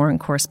do as foreign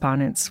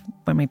correspondents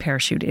when we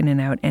parachute in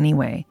and out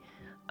anyway.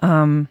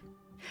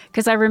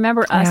 Because I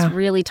remember us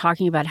really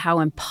talking about how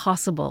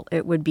impossible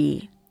it would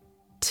be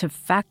to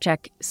fact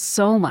check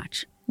so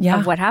much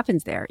of what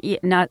happens there.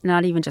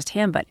 Not even just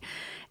him, but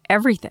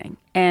everything.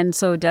 And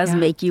so it does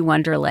make you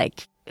wonder,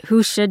 like,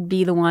 who should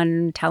be the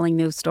one telling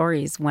those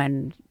stories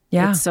when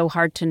it's so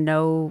hard to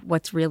know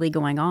what's really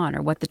going on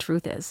or what the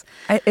truth is?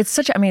 It's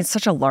such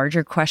a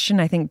larger question.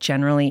 I think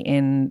generally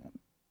in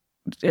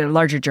a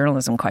larger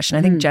journalism question.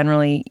 I think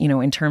generally,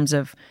 in terms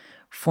of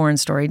foreign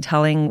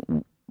storytelling,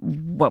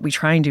 what we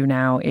try and do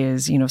now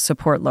is,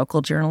 support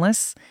local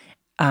journalists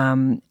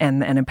and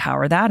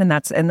empower that.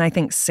 And I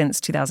think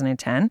since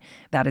 2010,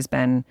 that has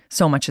been,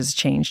 so much has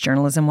changed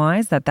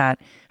journalism-wise that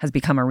has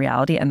become a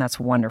reality. And that's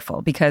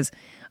wonderful, because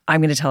I'm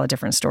going to tell a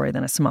different story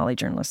than a Somali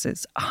journalist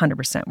is.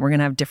 100%. We're going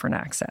to have different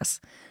access.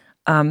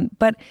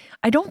 But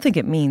I don't think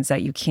it means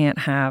that you can't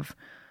have,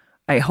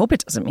 I hope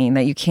it doesn't mean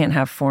that you can't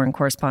have foreign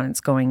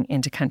correspondents going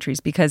into countries,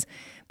 because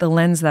the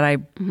lens that I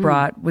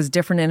brought was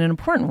different in an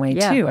important way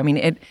too. I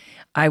mean,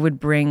 I would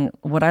bring,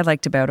 what I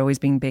liked about always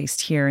being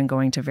based here and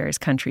going to various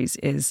countries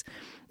is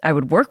I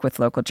would work with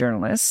local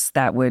journalists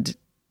that would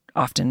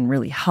often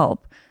really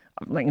help,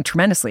 like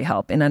tremendously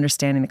help in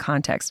understanding the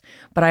context.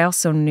 But I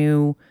also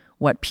knew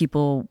what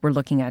people were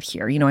looking at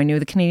here. I knew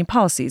the Canadian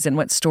policies and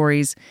what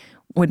stories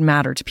would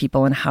matter to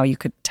people and how you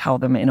could tell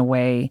them in a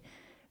way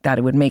that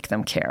it would make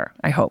them care,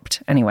 I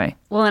hoped, anyway.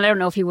 Well, and I don't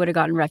know if he would have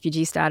gotten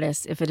refugee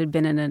status if it had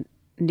been in a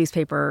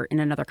newspaper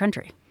in another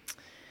country.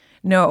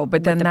 No,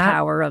 but then the that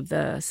power of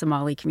the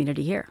Somali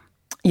community here.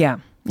 Yeah,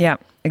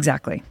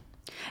 exactly.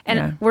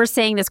 And we're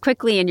saying this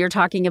quickly and you're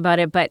talking about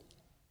it, but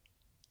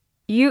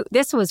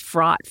this was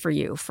fraught for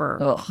you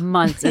for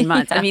months and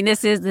months. I mean,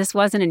 this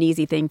wasn't an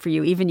easy thing for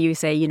you. Even you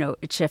say,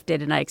 it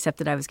shifted and I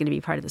accepted I was going to be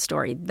part of the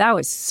story. That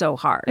was so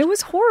hard. It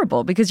was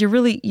horrible because you're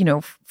really,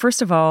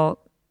 first of all,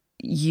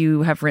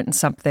 you have written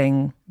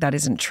something that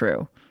isn't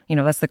true.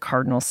 That's the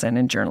cardinal sin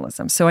in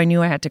journalism. So I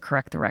knew I had to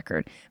correct the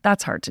record.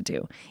 That's hard to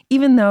do.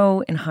 Even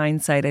though in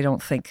hindsight, I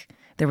don't think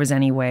there was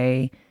any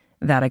way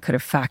that I could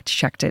have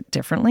fact-checked it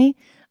differently.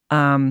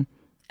 And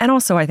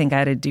also I think I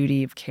had a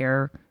duty of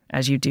care,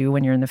 as you do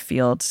when you're in the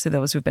field, to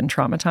those who've been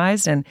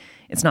traumatized. And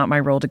it's not my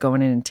role to go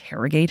in and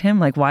interrogate him.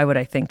 Like, why would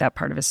I think that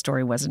part of his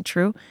story wasn't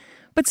true?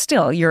 But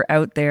still, you're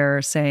out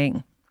there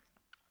saying,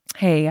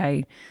 hey,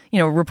 I,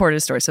 reported a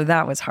story. So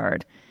that was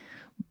hard.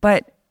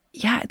 But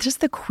yeah,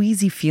 just the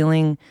queasy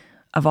feeling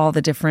of all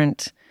the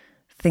different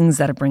things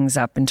that it brings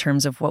up in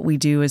terms of what we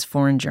do as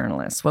foreign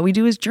journalists, what we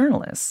do as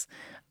journalists.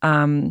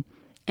 And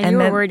you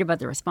were worried about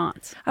the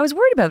response. I was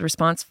worried about the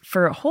response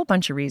for a whole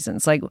bunch of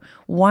reasons. Like,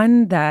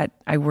 one, that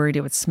I worried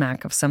it would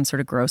smack of some sort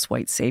of gross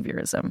white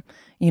saviorism,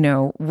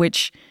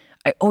 which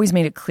I always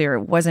made it clear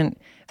it wasn't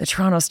the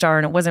Toronto Star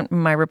and it wasn't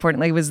my reporting.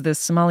 Like, it was the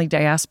Somali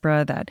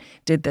diaspora that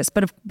did this.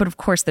 But of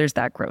course, there's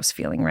that gross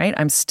feeling, right?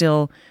 I'm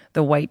still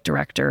the white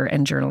director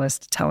and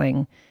journalist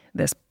telling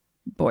this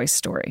boy's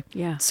story.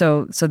 Yeah.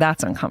 So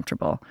that's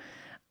uncomfortable.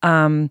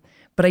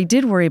 But I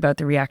did worry about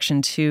the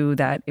reaction too,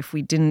 that if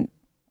we didn't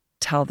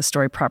tell the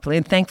story properly,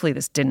 and thankfully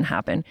this didn't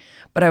happen,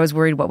 but I was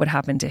worried what would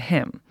happen to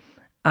him.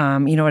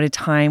 At a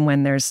time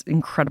when there's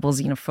incredible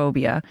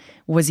xenophobia,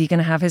 was he going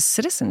to have his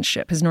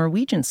citizenship, his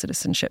Norwegian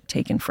citizenship,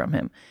 taken from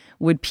him?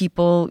 Would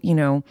people,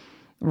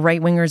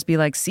 right-wingers be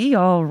like, see,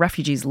 all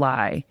refugees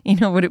lie?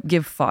 Would it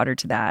give fodder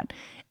to that?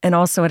 And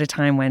also at a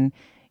time when,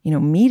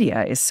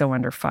 media is so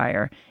under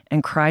fire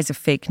and cries of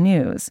fake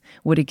news,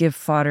 would it give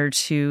fodder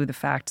to the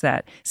fact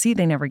that, see,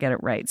 they never get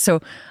it right?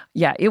 So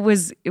yeah,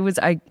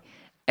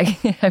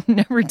 I've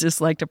never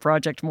disliked a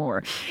project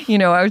more.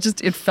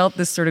 It felt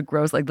this sort of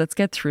gross, like, let's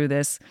get through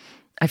this.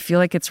 I feel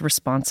like it's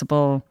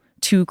responsible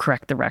to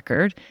correct the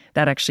record.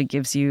 That actually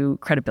gives you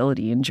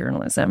credibility in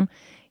journalism.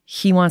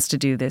 He wants to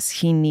do this.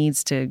 He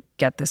needs to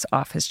get this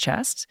off his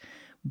chest.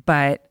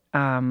 But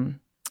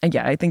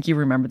yeah, I think you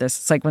remember this.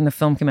 It's like when the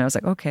film came out, I was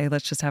like, okay,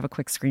 let's just have a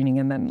quick screening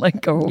and then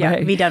go away.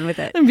 Yeah, be done with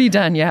it. And be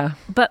done, yeah.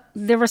 But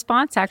the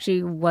response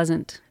actually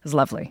wasn't. It was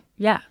lovely.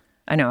 Yeah.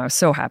 I know. I was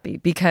so happy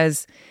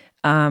because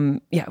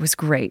it was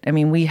great. I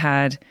mean, we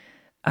had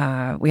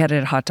it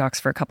at Hot Docs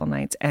for a couple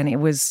nights, and it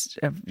was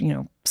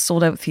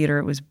sold out theater.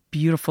 It was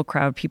beautiful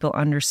crowd. People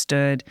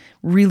understood,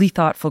 really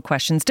thoughtful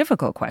questions,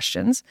 difficult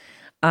questions,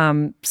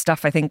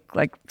 stuff I think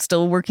like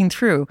still working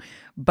through,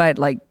 but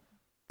like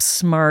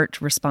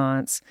smart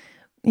response.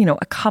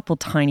 A couple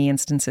tiny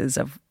instances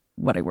of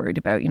what I worried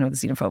about, the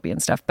xenophobia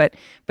and stuff, but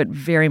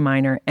very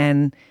minor,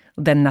 and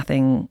then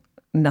nothing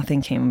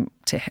came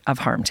of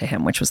harm to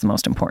him, which was the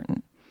most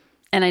important.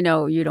 And I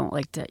know you don't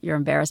like to, you're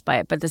embarrassed by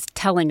it, but this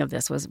telling of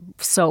this was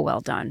so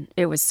well done.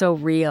 It was so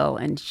real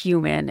and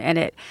human, and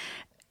it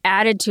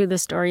added to the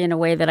story in a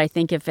way that I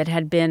think if it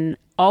had been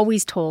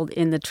always told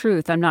in the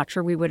truth, I'm not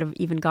sure we would have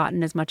even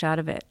gotten as much out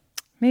of it.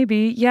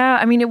 Maybe. Yeah.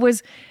 I mean,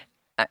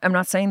 I'm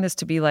not saying this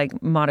to be like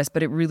modest,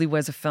 but it really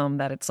was a film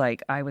that it's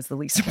like I was the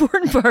least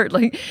important part.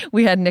 Like,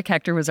 we had Nick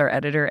Hector was our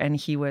editor, and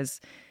he was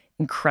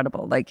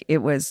incredible. Like, it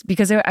was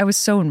because I was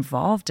so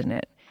involved in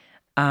it.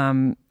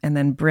 And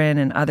then Bryn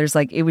and others,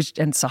 like it was,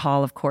 and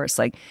Sahal, of course,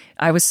 like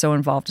I was so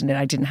involved in it.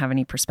 I didn't have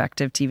any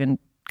perspective to even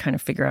kind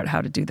of figure out how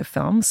to do the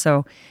film.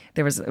 So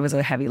it was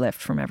a heavy lift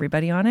from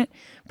everybody on it.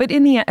 But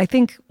in the end, I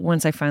think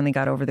once I finally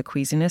got over the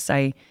queasiness,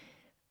 I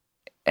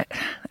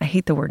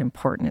hate the word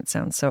important. It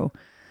sounds so.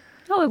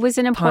 No, it was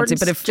an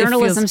important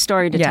journalism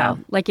story to tell.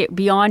 Like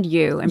beyond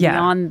you and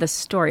beyond the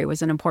story, it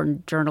was an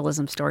important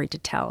journalism story to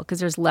tell because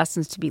there's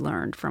lessons to be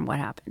learned from what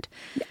happened.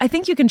 I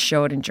think you can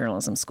show it in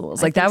journalism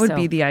schools. Like that would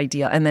be the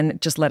ideal. And then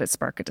just let it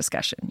spark a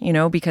discussion,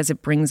 because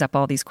it brings up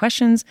all these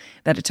questions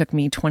that it took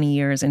me 20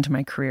 years into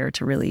my career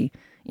to really,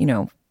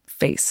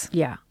 face.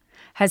 Yeah.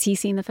 Has he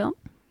seen the film?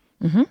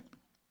 Mm-hmm.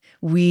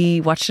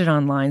 We watched it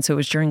online. So it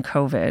was during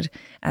COVID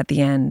at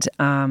the end.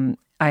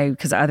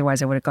 Because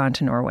otherwise I would have gone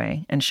to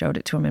Norway and showed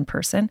it to him in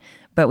person.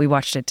 But we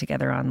watched it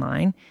together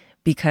online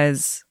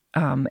because,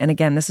 and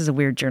again, this is a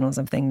weird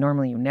journalism thing.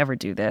 Normally you never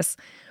do this,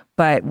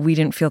 but we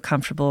didn't feel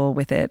comfortable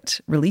with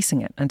it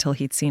releasing it until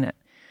he'd seen it.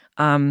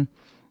 And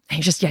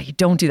you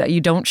don't do that.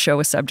 You don't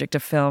show a subject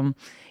of film.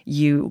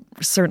 You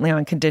certainly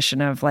on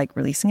condition of like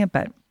releasing it,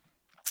 but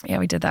yeah,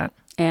 we did that.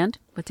 And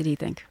what did he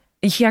think?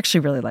 He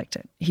actually really liked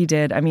it. He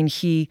did. I mean,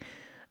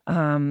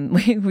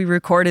 we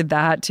recorded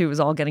that too. It was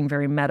all getting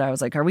very meta. I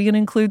was like, are we going to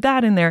include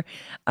that in there?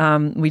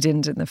 We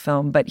didn't in the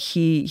film, but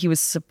he was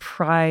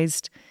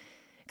surprised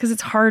because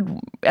it's hard.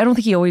 I don't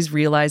think he always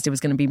realized it was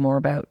going to be more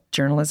about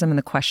journalism and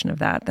the question of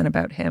that than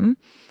about him.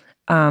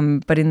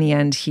 But in the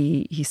end,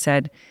 he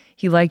said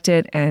he liked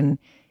it, and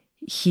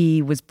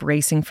he was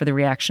bracing for the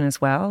reaction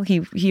as well.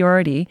 He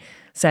already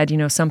said,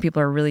 some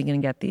people are really going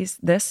to get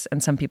this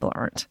and some people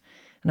aren't.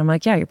 And I'm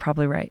like, yeah, you're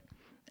probably right.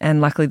 And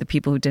luckily the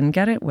people who didn't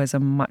get it was a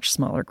much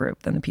smaller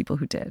group than the people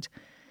who did.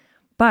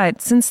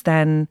 But since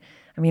then,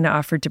 I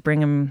offered to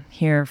bring him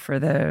here for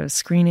the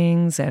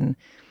screenings and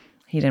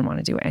he didn't want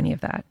to do any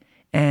of that.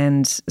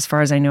 And as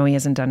far as I know, he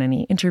hasn't done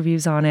any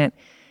interviews on it.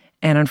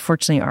 And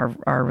unfortunately,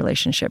 our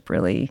relationship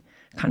really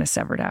kind of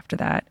severed after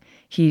that.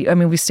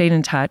 We stayed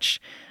in touch.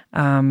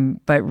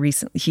 But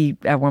recently, he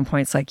at one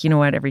point, it's like, you know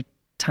what, every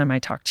time I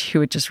talk to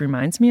you, it just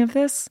reminds me of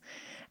this.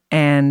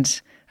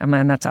 And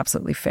that's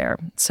absolutely fair.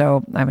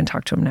 So I haven't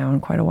talked to him now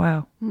in quite a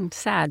while.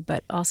 Sad,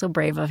 but also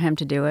brave of him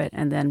to do it,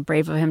 and then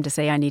brave of him to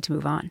say, I need to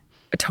move on.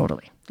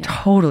 Totally.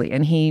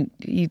 And he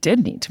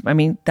did need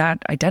to. That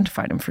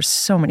identified him for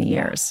so many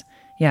years.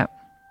 Yeah.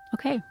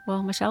 Okay.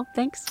 Well, Michelle,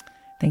 thanks.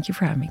 Thank you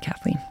for having me,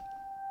 Kathleen.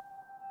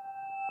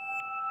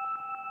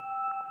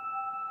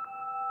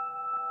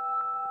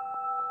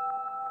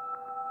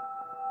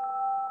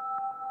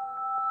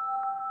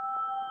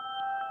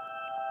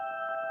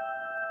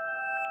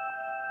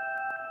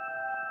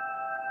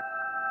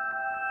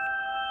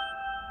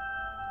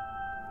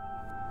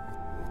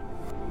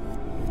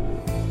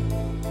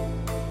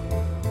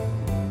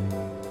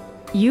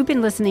 You've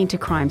been listening to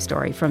Crime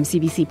Story from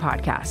CBC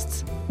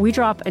Podcasts. We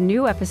drop a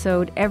new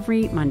episode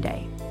every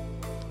Monday.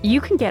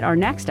 You can get our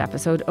next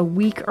episode a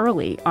week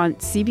early on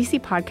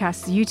CBC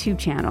Podcasts' YouTube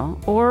channel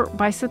or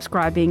by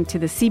subscribing to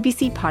the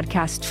CBC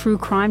Podcast True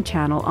Crime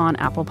channel on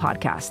Apple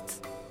Podcasts.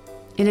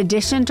 In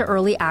addition to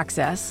early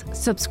access,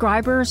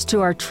 subscribers to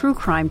our True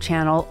Crime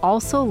channel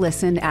also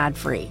listen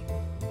ad-free.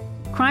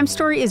 Crime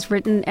Story is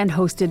written and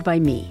hosted by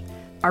me.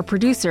 Our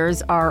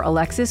producers are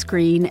Alexis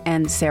Green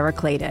and Sarah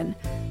Clayton.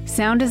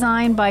 Sound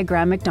design by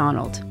Graham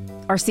McDonald.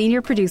 Our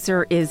senior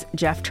producer is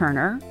Jeff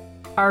Turner.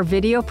 Our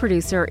video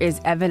producer is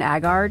Evan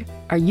Agard.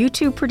 Our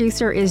YouTube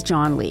producer is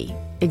John Lee.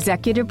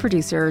 Executive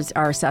producers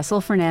are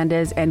Cecil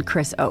Fernandez and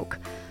Chris Oak.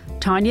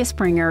 Tanya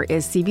Springer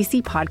is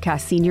CBC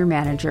Podcast Senior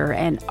Manager,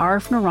 and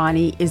Arif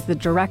Noorani is the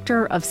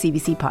Director of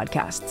CBC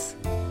Podcasts.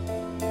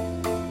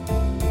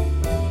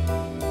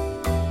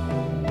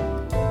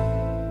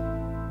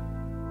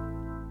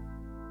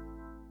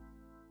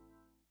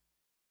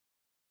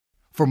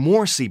 For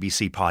more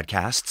CBC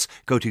podcasts,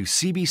 go to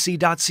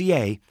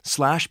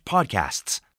cbc.ca/podcasts.